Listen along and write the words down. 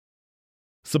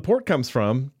Support comes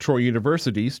from Troy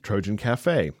University's Trojan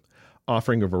Cafe,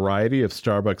 offering a variety of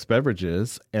Starbucks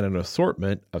beverages and an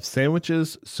assortment of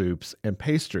sandwiches, soups, and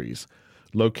pastries,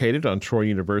 located on Troy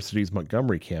University's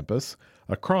Montgomery campus,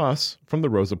 across from the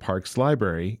Rosa Parks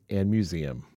Library and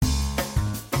Museum.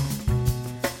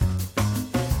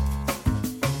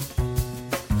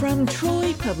 From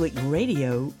Troy Public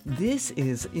Radio, this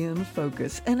is In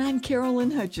Focus, and I'm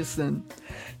Carolyn Hutcheson.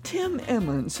 Tim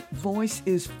Emmons' voice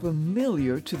is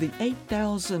familiar to the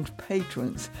 8,000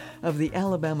 patrons of the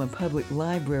Alabama Public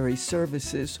Library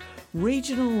Services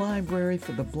Regional Library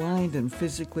for the Blind and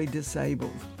Physically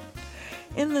Disabled.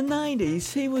 In the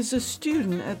 90s, he was a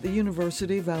student at the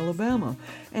University of Alabama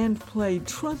and played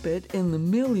trumpet in the $1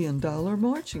 Million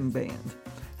Marching Band.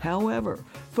 However,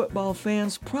 football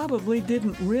fans probably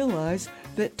didn't realize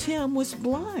that Tim was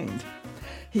blind.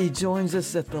 He joins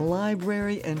us at the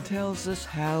library and tells us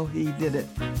how he did it.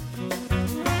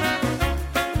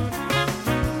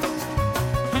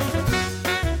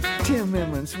 Tim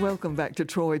Emmons, welcome back to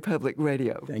Troy Public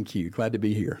Radio. Thank you. Glad to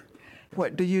be here.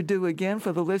 What do you do again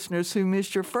for the listeners who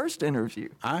missed your first interview?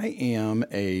 I am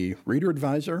a reader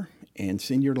advisor and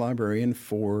senior librarian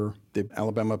for the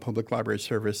Alabama Public Library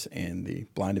Service and the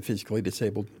Blind and Physically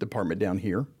Disabled Department down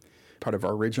here, part of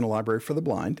our Regional Library for the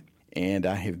Blind. And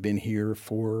I have been here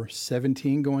for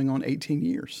 17, going on 18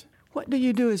 years. What do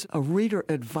you do as a reader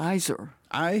advisor?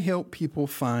 I help people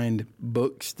find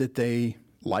books that they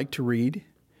like to read,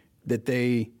 that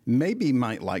they maybe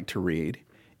might like to read,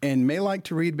 and may like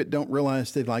to read but don't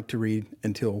realize they'd like to read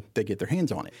until they get their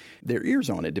hands on it, their ears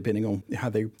on it, depending on how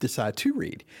they decide to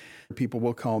read. People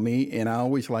will call me, and I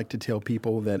always like to tell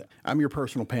people that I'm your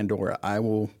personal Pandora. I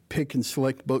will pick and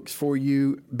select books for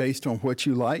you based on what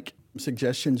you like,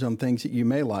 suggestions on things that you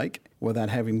may like, without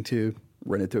having to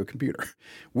run it through a computer.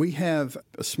 We have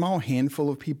a small handful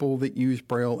of people that use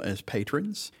Braille as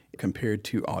patrons compared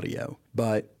to audio,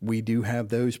 but we do have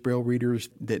those Braille readers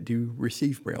that do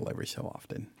receive Braille every so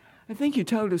often. I think you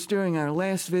told us during our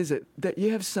last visit that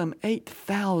you have some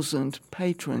 8,000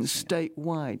 patrons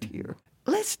statewide here.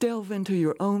 Let's delve into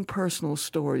your own personal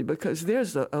story, because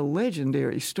there's a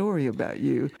legendary story about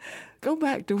you. Go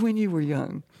back to when you were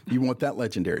young. You want that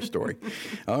legendary story?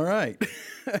 All right.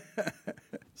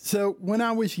 So when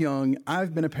I was young,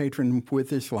 I've been a patron with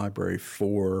this library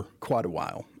for quite a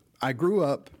while. I grew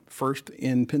up first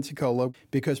in Pensacola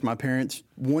because my parents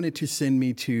wanted to send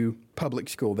me to public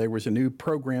school. There was a new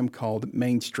program called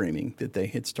mainstreaming that they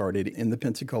had started in the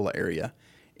Pensacola area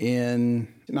in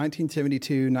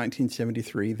 1972,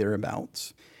 1973,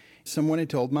 thereabouts. Someone had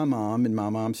told my mom, and my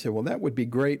mom said, well, that would be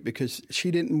great, because she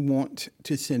didn't want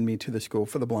to send me to the school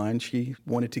for the blind. She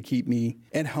wanted to keep me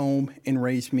at home and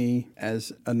raise me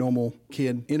as a normal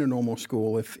kid in a normal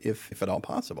school, if at all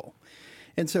possible.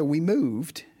 And so we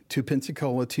moved to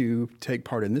Pensacola to take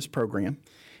part in this program.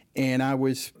 And I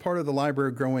was part of the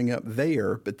library growing up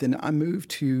there, but then I moved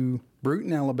to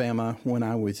Brewton, Alabama when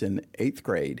I was in 8th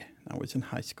grade. I was in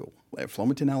high school at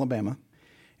Flomaton, Alabama.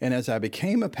 And as I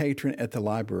became a patron at the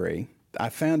library, I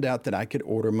found out that I could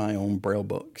order my own Braille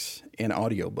books and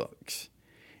audio books.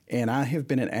 And I have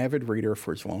been an avid reader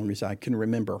for as long as I can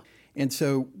remember. And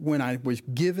so when I was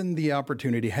given the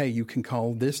opportunity, hey, you can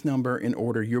call this number and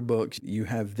order your books, you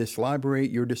have this library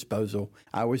at your disposal,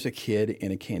 I was a kid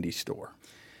in a candy store.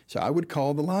 So I would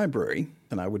call the library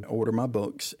and I would order my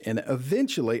books. And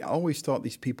eventually, I always thought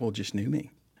these people just knew me.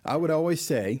 I would always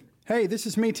say, hey, this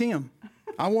is me, Tim.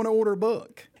 I want to order a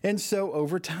book. And so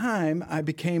over time, I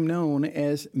became known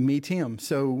as Me Tim.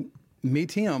 So Me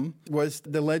Tim was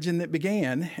the legend that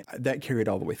began. That carried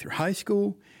all the way through high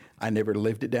school. I never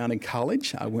lived it down in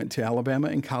college. I went to Alabama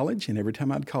in college, and every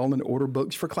time I'd call and order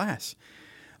books for class.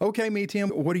 Okay, Me Tim,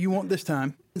 what do you want this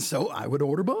time? So I would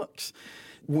order books.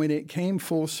 When it came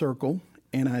full circle,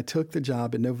 and I took the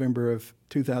job in November of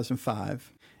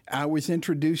 2005, I was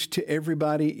introduced to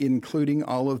everybody, including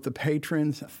all of the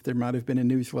patrons. There might have been a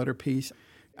newsletter piece.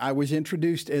 I was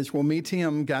introduced as, well, Me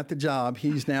Tim got the job.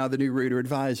 He's now the new reader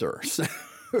advisor. So,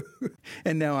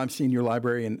 and now I'm senior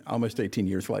librarian almost 18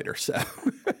 years later. So,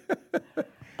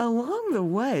 along the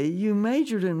way, you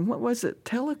majored in, what was it,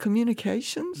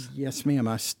 telecommunications? Yes, ma'am.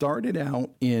 I started out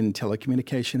in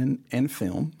telecommunication and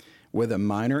film with a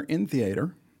minor in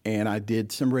theater. And I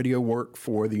did some radio work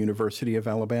for the University of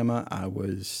Alabama. I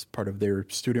was part of their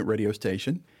student radio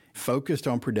station, focused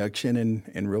on production,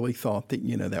 and really thought that,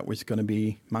 that was going to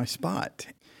be my spot.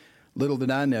 Little did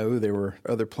I know there were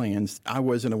other plans I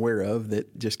wasn't aware of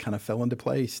that just kind of fell into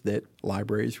place, that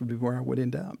libraries would be where I would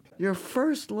end up. Your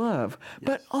first love, yes.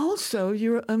 But also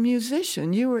you're a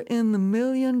musician. You were in the $1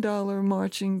 Million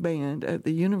Marching Band at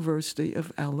the University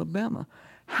of Alabama.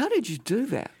 How did you do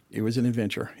that? It was an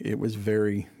adventure. It was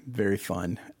very, very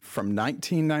fun. From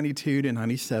 1992 to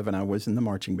 97, I was in the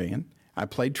marching band. I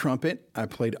played trumpet. I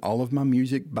played all of my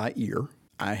music by ear.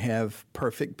 I have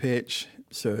perfect pitch,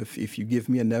 so if you give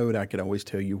me a note, I could always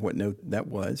tell you what note that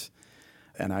was,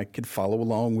 and I could follow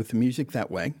along with the music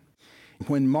that way.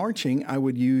 When marching, I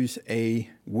would use a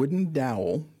wooden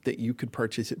dowel that you could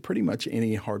purchase at pretty much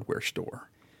any hardware store.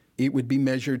 It would be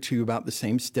measured to about the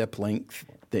same step length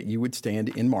that you would stand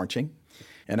in marching.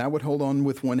 And I would hold on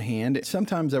with one hand.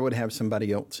 Sometimes I would have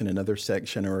somebody else in another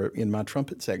section or in my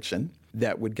trumpet section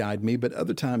that would guide me, but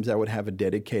other times I would have a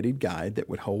dedicated guide that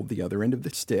would hold the other end of the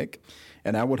stick.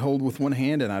 And I would hold with one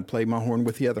hand and I'd play my horn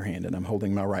with the other hand, and I'm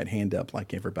holding my right hand up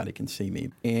like everybody can see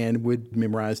me. And would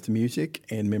memorize the music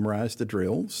and memorize the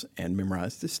drills and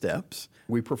memorize the steps.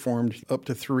 We performed up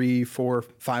to 3, 4,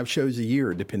 5 shows a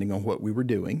year, depending on what we were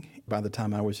doing. By the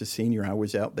time I was a senior, I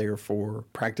was out there for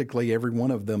practically every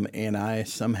one of them, and I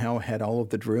somehow had all of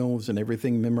the drills and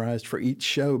everything memorized for each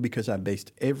show because I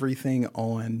based everything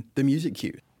on the music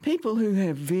cues. People who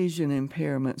have vision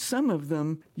impairment, some of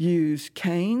them use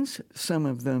canes, some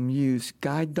of them use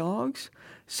guide dogs,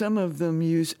 some of them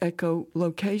use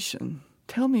echolocation.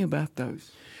 Tell me about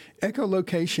those.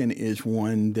 Echolocation is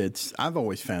one that's I've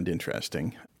always found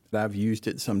interesting. I've used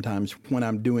it sometimes when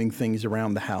I'm doing things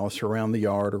around the house, or around the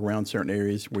yard, or around certain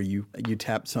areas where you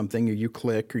tap something or you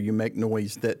click or you make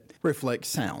noise that reflects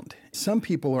sound. Some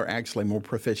people are actually more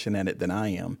proficient at it than I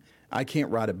am. I can't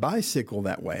ride a bicycle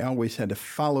that way. I always had to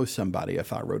follow somebody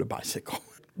if I rode a bicycle.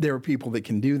 There are people that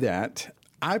can do that.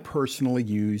 I personally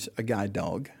use a guide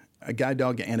dog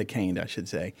and a cane, I should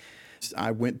say.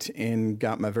 I went and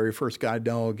got my very first guide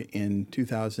dog in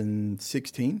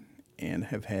 2016 and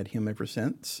have had him ever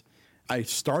since. I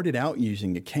started out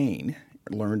using a cane,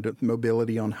 learned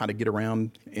mobility on how to get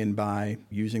around, and by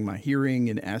using my hearing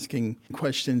and asking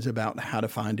questions about how to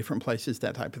find different places,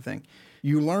 that type of thing.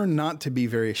 You learn not to be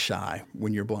very shy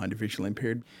when you're blind or visually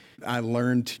impaired. I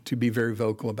learned to be very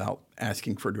vocal about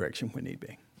asking for direction when need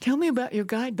be. Tell me about your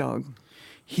guide dog.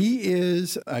 He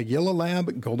is a yellow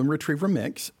lab golden retriever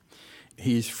mix.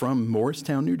 He's from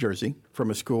Morristown, New Jersey, from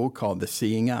a school called the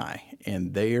Seeing Eye,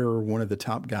 and they are one of the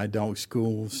top guide dog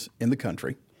schools in the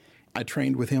country. I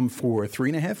trained with him for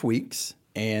 3.5 weeks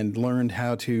and learned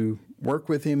how to work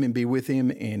with him and be with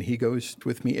him, and he goes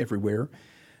with me everywhere.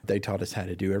 They taught us how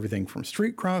to do everything from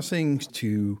street crossings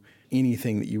to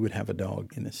anything that you would have a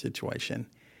dog in this situation.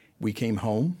 We came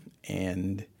home,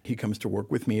 and he comes to work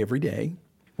with me every day.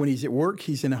 When he's at work,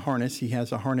 he's in a harness. He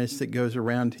has a harness that goes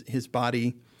around his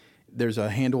body. There's a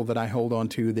handle that I hold on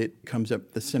to that comes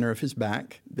up the center of his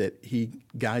back that he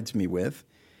guides me with.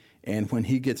 And when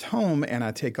he gets home and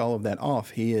I take all of that off,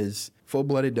 he is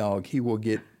full-blooded dog. He will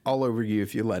get all over you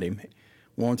if you let him.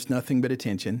 Wants nothing but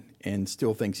attention and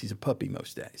still thinks he's a puppy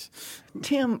most days.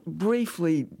 Tim,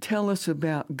 briefly tell us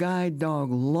about guide dog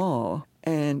law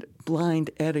and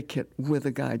blind etiquette with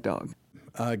a guide dog.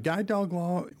 Guide dog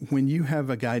law, when you have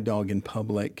a guide dog in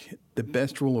public, the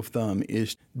best rule of thumb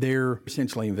is they're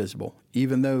essentially invisible.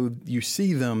 Even though you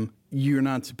see them, you're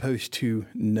not supposed to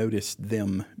notice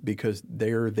them because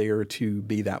they're there to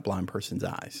be that blind person's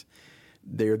eyes.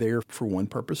 They're there for one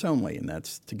purpose only, and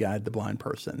that's to guide the blind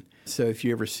person. So if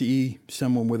you ever see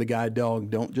someone with a guide dog,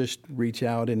 don't just reach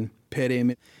out and pet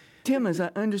him. Tim, as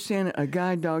I understand it, a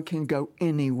guide dog can go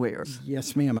anywhere.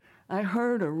 Yes, ma'am. I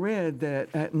heard or read that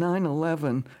at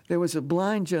 9/11, there was a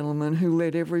blind gentleman who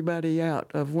let everybody out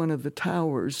of one of the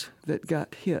towers that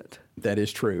got hit. That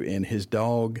is true. And his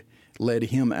dog led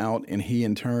him out, and he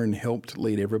in turn helped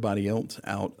lead everybody else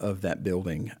out of that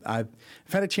building. I've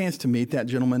had a chance to meet that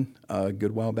gentleman a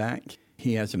good while back.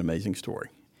 He has an amazing story.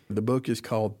 The book is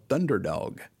called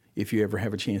Thunderdog. If you ever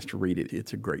have a chance to read it,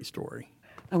 it's a great story.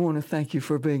 I want to thank you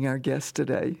for being our guest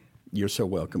today. You're so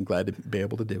welcome. Glad to be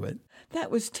able to do it.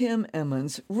 That was Tim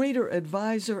Emmons, Reader,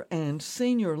 Advisor, and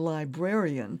Senior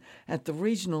Librarian at the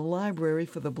Regional Library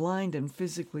for the Blind and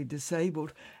Physically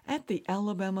Disabled at the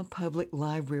Alabama Public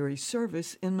Library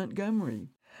Service in Montgomery.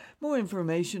 More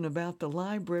information about the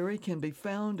library can be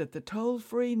found at the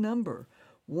toll-free number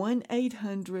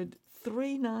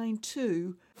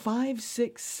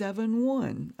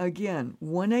 1-800-392-5671. Again,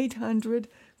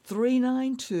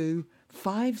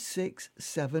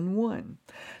 1-800-392-5671.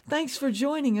 Thanks for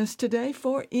joining us today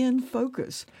for In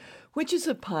Focus, which is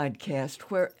a podcast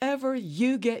wherever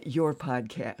you get your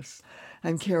podcasts.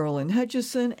 I'm Carolyn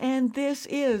Hutcheson, and this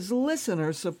is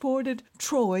listener-supported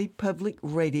Troy Public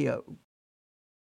Radio.